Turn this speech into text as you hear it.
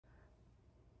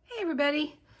Hey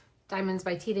everybody,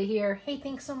 DiamondsByTeeda here. Hey,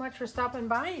 thanks so much for stopping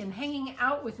by and hanging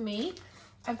out with me.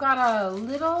 I've got a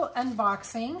little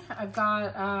unboxing. I've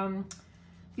got,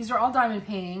 these are all diamond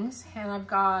paintings, and I've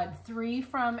got 3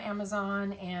 from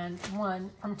Amazon and 1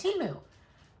 from Temu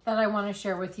that I want to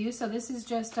share with you. So this is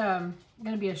just going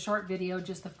to be a short video,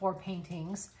 just the 4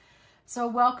 paintings. So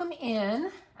welcome in.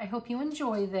 I hope you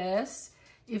enjoy this.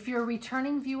 If you're a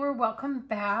returning viewer, welcome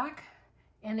back.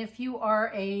 And if you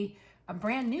are a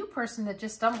brand new person that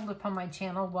just stumbled upon my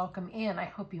channel, welcome in. I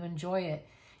hope you enjoy it.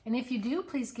 And if you do,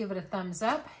 please give it a thumbs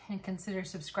up and consider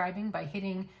subscribing by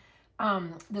hitting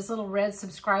this little red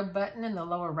subscribe button in the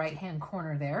lower right-hand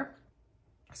corner there.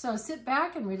 So sit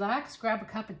back and relax, grab a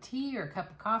cup of tea or a cup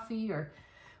of coffee or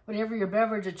whatever your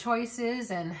beverage of choice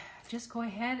is, and just go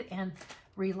ahead and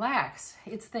relax.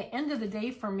 It's the end of the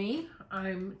day for me.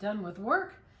 I'm done with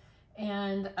work,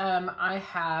 and I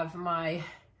have my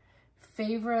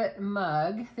favorite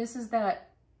mug. This is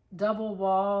that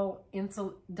double-walled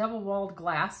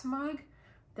glass mug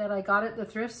that I got at the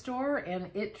thrift store, and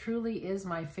it truly is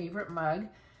my favorite mug.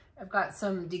 I've got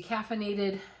some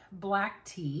decaffeinated black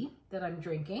tea that I'm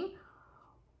drinking.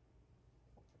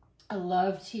 I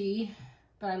love tea,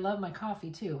 but I love my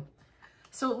coffee too.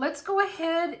 So let's go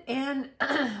ahead and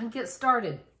get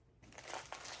started.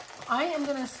 I am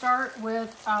going to start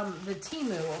with the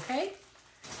Temu, okay?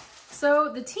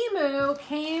 So the Temu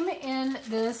came in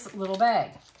this little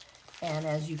bag, and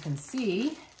as you can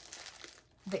see,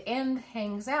 the end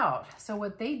hangs out. So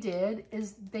what they did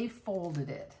is they folded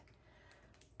it.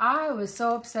 I was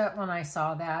so upset when I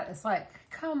saw that. It's like,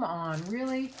 come on,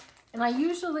 really? And I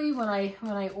usually, when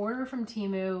I order from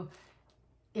Temu,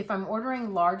 if I'm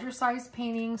ordering larger size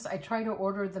paintings, I try to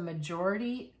order the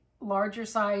majority larger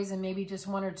size and maybe just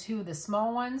 1 or 2 of the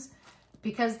small ones,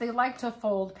 because they like to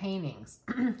fold paintings.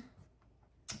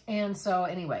 And so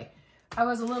anyway, I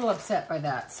was a little upset by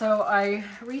that. So I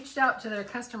reached out to their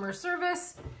customer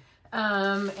service,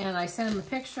 and I sent them a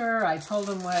picture. I told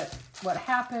them what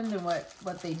happened and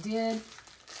what they did.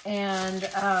 And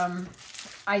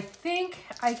I think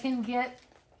I can get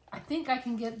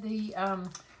the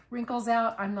wrinkles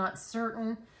out. I'm not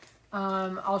certain.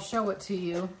 I'll show it to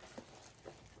you.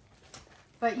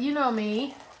 But you know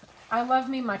me, I love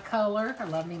me my color. I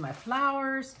love me my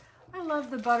flowers. I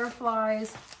love the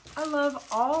butterflies. I love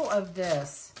all of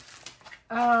this.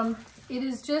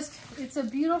 It's a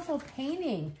beautiful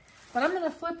painting. But I'm going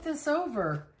to flip this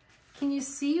over. Can you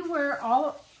see where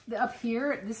up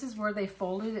here, this is where they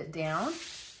folded it down?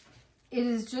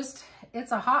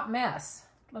 It's a hot mess.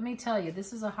 Let me tell you,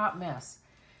 this is a hot mess.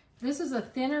 This is a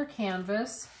thinner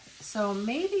canvas, so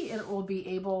maybe it will be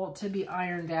able to be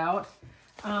ironed out.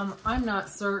 I'm not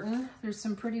certain. There's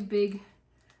some pretty big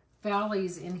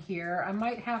valleys in here. I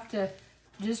might have to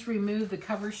just remove the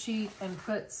cover sheet and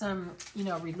put some,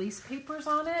 release papers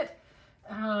on it.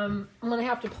 I'm gonna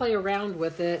have to play around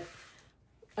with it.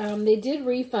 They did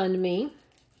refund me,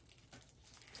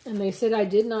 and they said I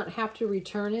did not have to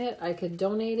return it. I could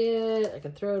donate it, I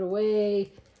could throw it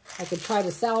away, I could try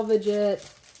to salvage it,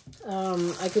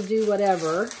 I could do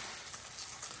whatever.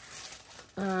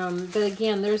 But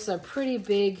again, there's a pretty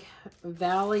big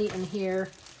valley in here.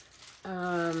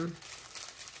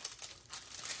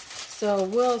 So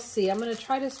we'll see. I'm going to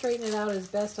try to straighten it out as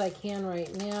best I can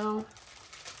right now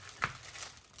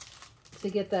to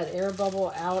get that air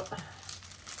bubble out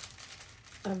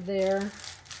of there.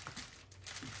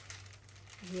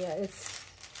 Yeah,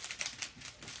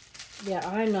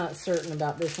 I'm not certain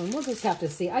about this one. We'll just have to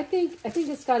see. I think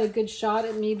it's got a good shot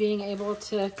at me being able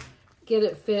to get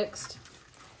it fixed.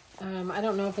 I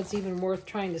don't know if it's even worth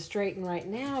trying to straighten right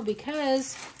now,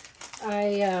 because I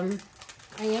am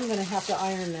going to have to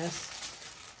iron this.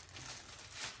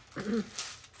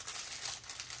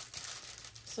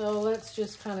 So let's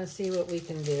just kind of see what we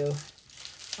can do.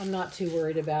 I'm not too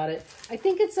worried about it. I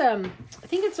think it's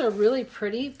a really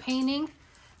pretty painting.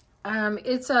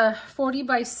 It's a 40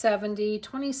 by 70,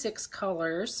 26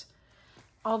 colors.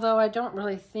 Although I don't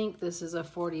really think this is a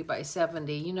 40 by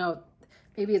 70.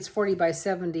 Maybe it's 40 by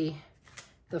 70,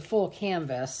 the full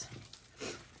canvas.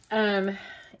 And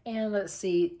let's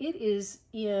see, it is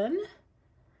in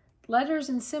letters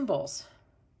and symbols.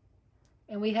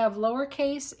 And we have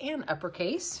lowercase and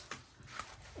uppercase.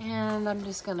 And I'm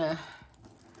just gonna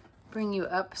bring you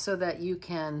up so that you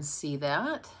can see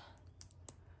that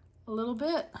a little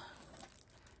bit.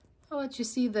 I'll let you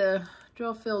see the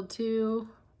drill field too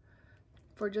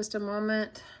for just a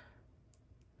moment.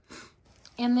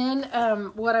 And then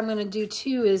what I'm gonna do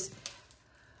too is,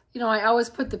 I always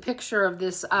put the picture of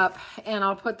this up, and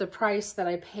I'll put the price that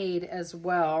I paid as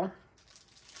well.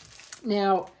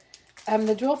 Now,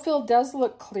 The drill field does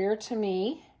look clear to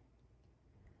me.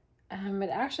 It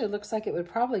actually looks like it would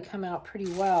probably come out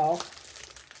pretty well.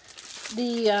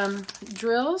 The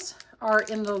drills are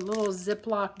in the little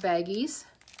Ziploc baggies.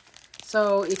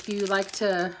 So if you like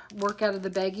to work out of the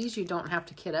baggies, you don't have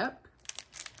to kit up.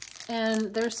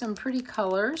 And there's some pretty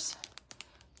colors.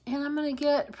 And I'm gonna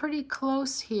get pretty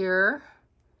close here.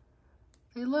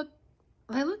 They look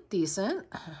decent.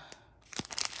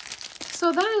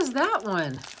 So that is that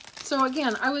one. So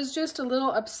again, I was just a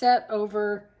little upset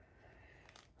over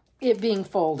it being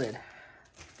folded.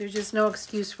 There's just no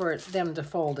excuse for them to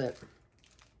fold it.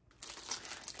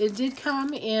 It did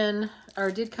come in, or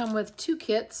did come with 2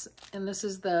 kits, and this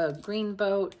is the green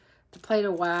boat, the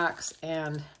Play-Doh wax,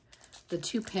 and the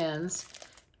 2 pens.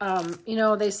 You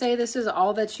know, they say this is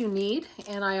all that you need,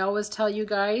 and I always tell you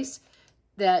guys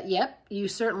that, yep, you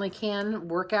certainly can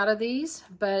work out of these,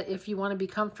 but if you want to be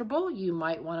comfortable, you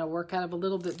might want to work out of a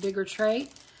little bit bigger tray.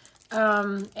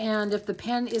 And if the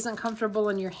pen isn't comfortable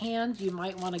in your hand, you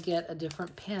might want to get a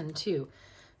different pen too.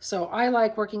 So I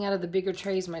like working out of the bigger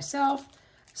trays myself.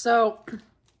 So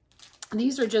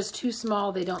these are just too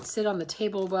small. They don't sit on the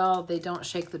table well. They don't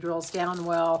shake the drills down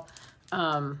well.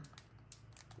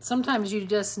 Sometimes you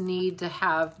just need to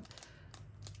have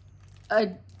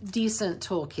a decent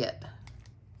toolkit.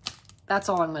 That's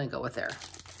all I'm going to go with there.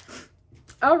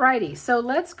 Alrighty, so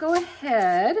let's go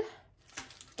ahead.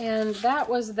 And that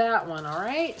was that one, all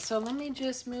right? So let me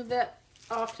just move that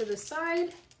off to the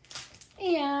side.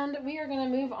 And we are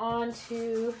going to move on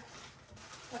to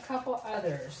a couple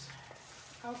others.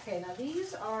 Okay, now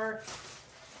these are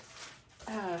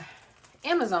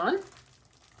Amazon.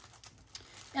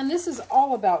 And this is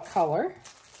all about color.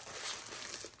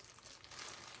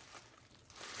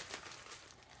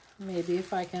 Maybe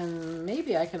I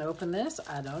can open this.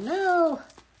 I don't know.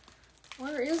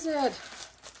 Where is it?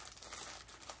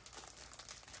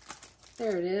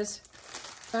 There it is.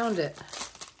 Found it.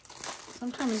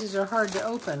 Sometimes these are hard to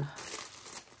open.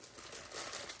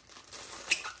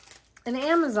 And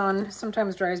Amazon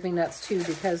sometimes drives me nuts too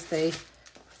because they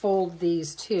fold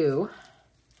these too.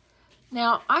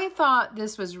 Now, I thought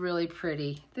this was really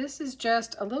pretty. This is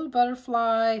just a little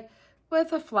butterfly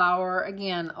with a flower.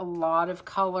 Again, a lot of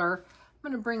color.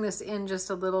 I'm going to bring this in just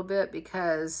a little bit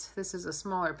because this is a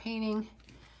smaller painting.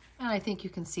 And I think you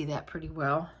can see that pretty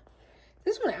well.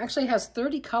 This one actually has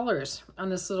 30 colors on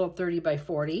this little 30 by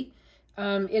 40.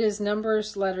 It is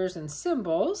numbers, letters, and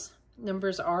symbols.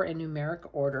 Numbers are in numeric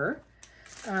order.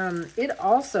 It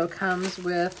also comes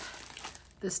with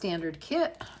the standard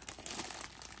kit.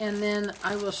 And then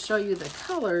I will show you the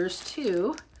colors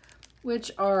too,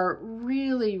 which are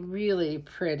really, really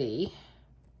pretty.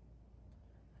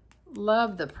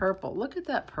 Love the purple. Look at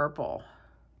that purple.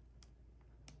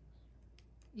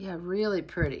 Yeah, really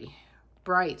pretty.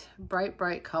 Bright, bright,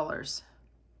 bright colors.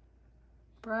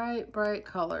 Bright, bright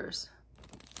colors.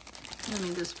 Let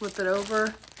me just flip it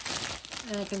over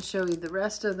and I can show you the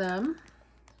rest of them.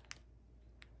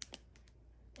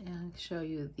 And show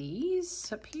you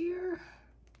these up here.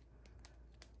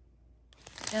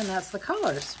 And that's the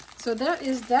colors. So that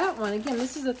is that one. Again,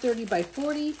 this is a 30 by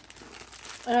 40,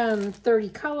 30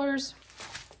 colors.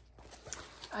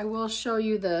 I will show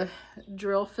you the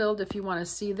drill field if you want to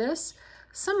see this.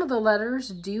 Some of the letters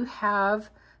do have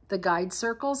the guide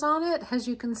circles on it, as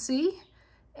you can see.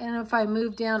 And if I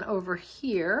move down over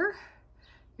here,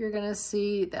 you're going to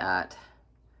see that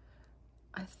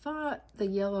I thought the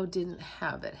yellow didn't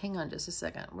have it. Hang on just a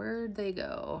second. Where'd they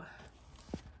go?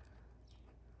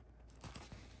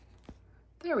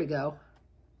 There we go.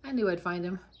 I knew I'd find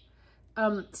them.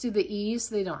 See the E's,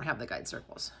 they don't have the guide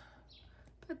circles,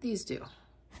 but these do.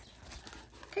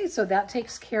 Okay, so that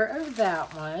takes care of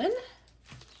that one.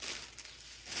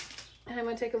 And I'm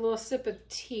gonna take a little sip of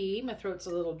tea. My throat's a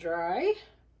little dry.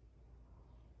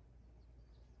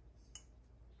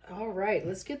 All right,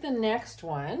 let's get the next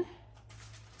one.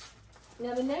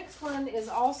 Now the next one is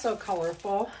also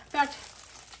colorful. In fact,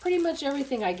 pretty much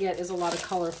everything I get is a lot of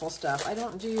colorful stuff. I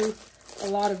don't do a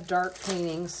lot of dark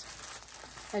paintings.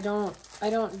 I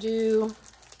don't do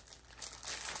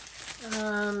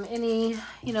any,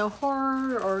 you know,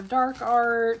 horror or dark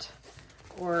art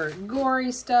or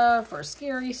gory stuff or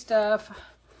scary stuff.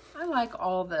 I like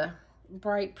all the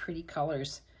bright, pretty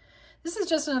colors. This is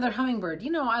just another hummingbird.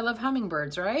 You know, I love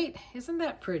hummingbirds, right? Isn't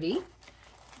that pretty?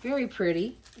 Very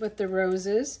pretty with the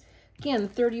roses. Again,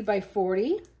 30 by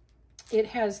 40. It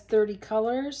has 30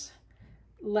 colors,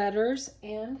 letters,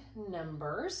 and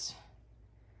numbers.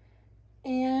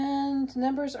 And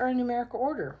numbers are in numerical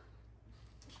order.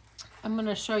 I'm going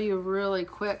to show you really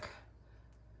quick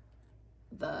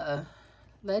the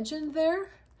legend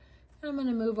there. I'm going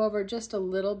to move over just a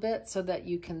little bit so that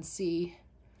you can see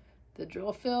the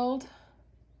drill field,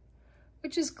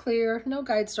 which is clear, no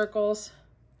guide circles.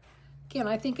 Again,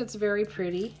 I think it's very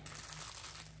pretty.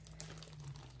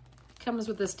 Comes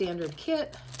with the standard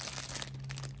kit,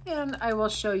 and I will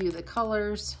show you the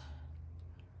colors.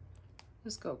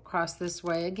 Just go across this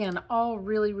way. Again, all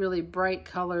really, really bright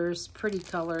colors, pretty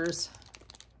colors.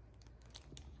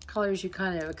 Colors you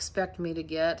kind of expect me to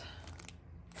get.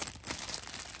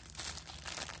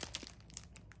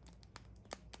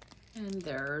 And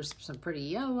there's some pretty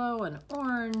yellow and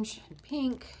orange and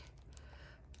pink,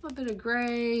 a little bit of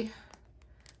gray.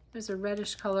 There's a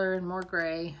reddish color and more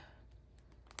gray.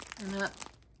 And that,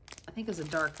 I think, is a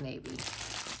dark navy.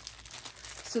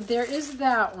 So there is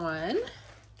that one.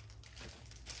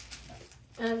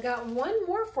 And I've got one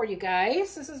more for you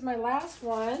guys. This is my last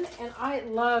one, and I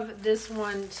love this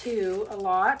one too a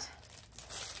lot.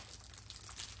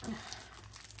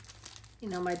 You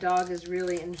know, my dog is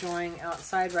really enjoying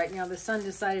outside right now. The sun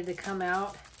decided to come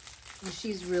out, and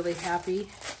she's really happy.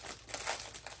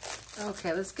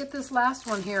 Okay, let's get this last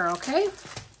one here, okay?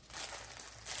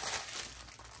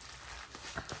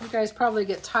 You guys probably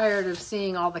get tired of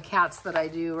seeing all the cats that I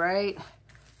do, right?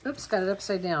 Oops, got it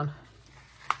upside down.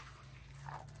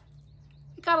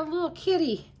 We got a little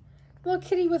kitty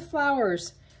with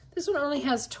flowers. This one only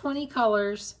has 20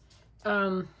 colors.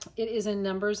 It is in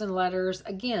numbers and letters.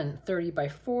 Again, 30 by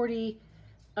 40.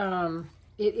 It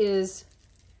is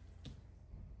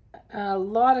a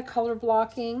lot of color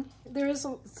blocking. There is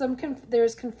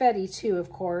there's confetti too, of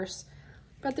course,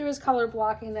 but there is color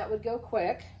blocking that would go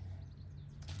quick.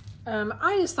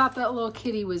 I just thought that little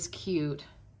kitty was cute.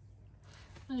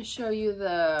 I'm going to show you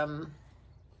the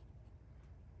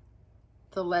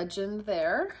legend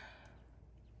there.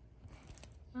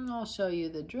 And I'll show you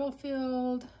the drill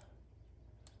field.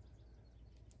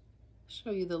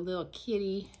 Show you the little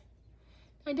kitty.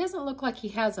 It doesn't look like he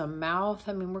has a mouth.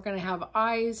 I mean, we're going to have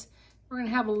eyes. We're going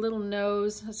to have a little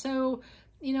nose. So,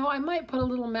 you know, I might put a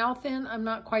little mouth in. I'm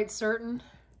not quite certain.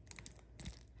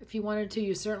 If you wanted to,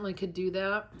 you certainly could do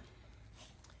that.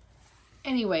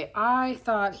 Anyway, I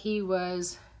thought he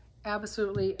was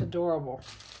absolutely adorable.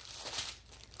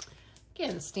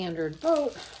 Again, standard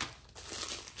boat.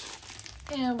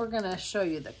 And we're going to show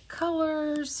you the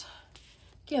colors.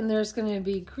 Again, there's going to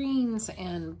be greens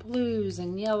and blues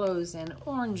and yellows and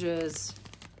oranges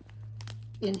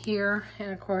in here.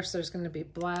 And of course, there's going to be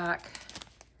black.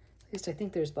 At least I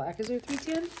think there's black. Is there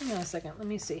 310? Hang on a second. Let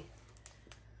me see.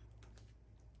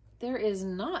 There is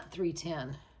not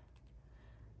 310.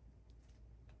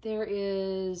 There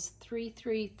is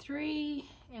 333.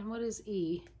 And what is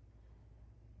E?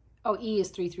 Oh, E is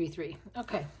 333.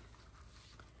 Okay.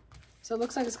 So it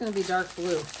looks like it's going to be dark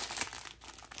blue.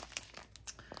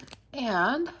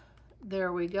 And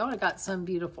there we go. I got some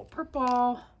beautiful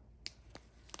purple.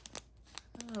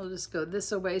 I'll just go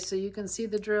this away so you can see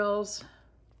the drills.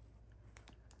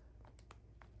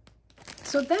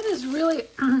 So that is really,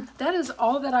 that is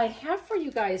all that I have for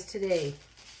you guys today.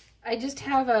 I just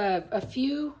have a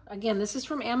few. Again, this is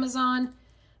from Amazon.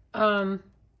 I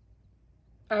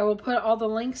will put all the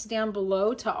links down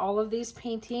below to all of these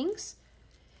paintings.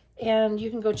 And you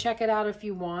can go check it out if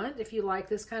you want, if you like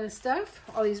this kind of stuff.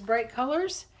 All these bright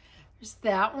colors. There's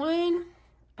that one.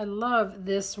 I love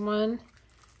this one.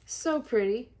 So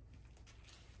pretty.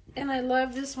 And I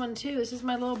love this one too. This is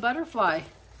my little butterfly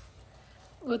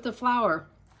with the flower.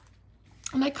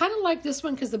 And I kind of like this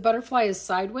one because the butterfly is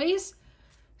sideways.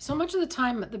 So much of the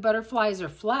time the butterflies are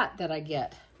flat that I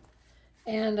get.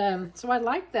 And so I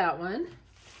like that one.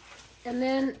 And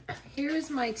then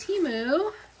here's my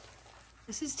Temu.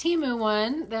 This is Temu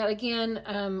one that, again,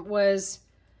 was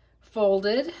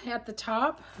folded at the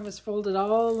top. It was folded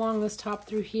all along this top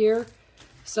through here.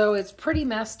 So it's pretty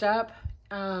messed up.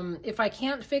 If I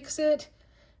can't fix it,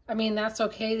 I mean, that's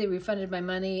okay. They refunded my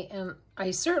money. And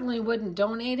I certainly wouldn't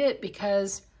donate it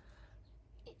because,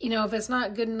 you know, if it's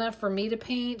not good enough for me to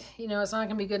paint, you know, it's not going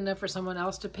to be good enough for someone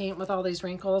else to paint with all these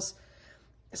wrinkles.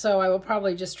 So I will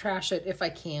probably just trash it if I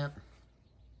can't.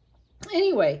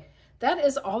 Anyway, that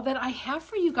is all that I have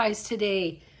for you guys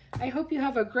today. I hope you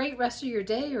have a great rest of your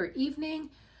day or evening,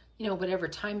 you know, whatever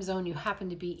time zone you happen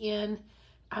to be in.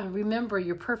 Remember,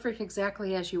 you're perfect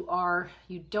exactly as you are.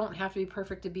 You don't have to be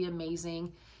perfect to be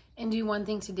amazing. And do one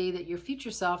thing today that your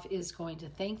future self is going to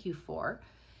thank you for.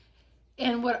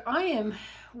 And what I am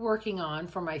working on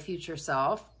for my future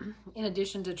self, in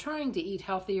addition to trying to eat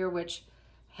healthier, which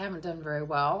I haven't done very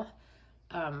well,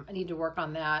 I need to work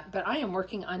on that, but I am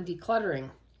working on decluttering.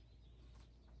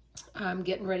 I'm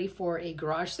getting ready for a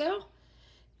garage sale,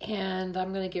 And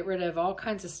I'm going to get rid of all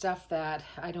kinds of stuff that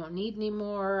I don't need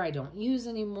anymore, I don't use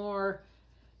anymore.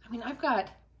 I mean, I've got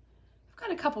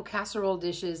a couple casserole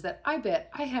dishes that I bet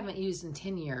I haven't used in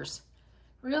 10 years.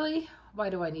 Really? Why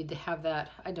do I need to have that?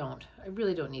 I don't. I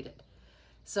really don't need it.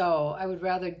 So I would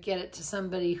rather get it to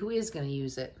somebody who is going to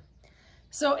use it.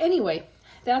 So anyway,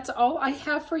 that's all I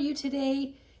have for you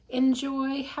today.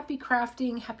 Enjoy. Happy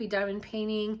crafting. Happy diamond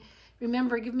painting.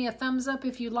 Remember, give me a thumbs up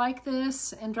if you like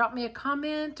this and drop me a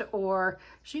comment or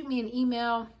shoot me an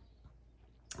email.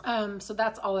 So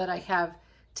that's all that I have.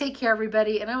 Take care,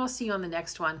 everybody, and I will see you on the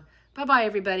next one. Bye-bye,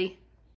 everybody.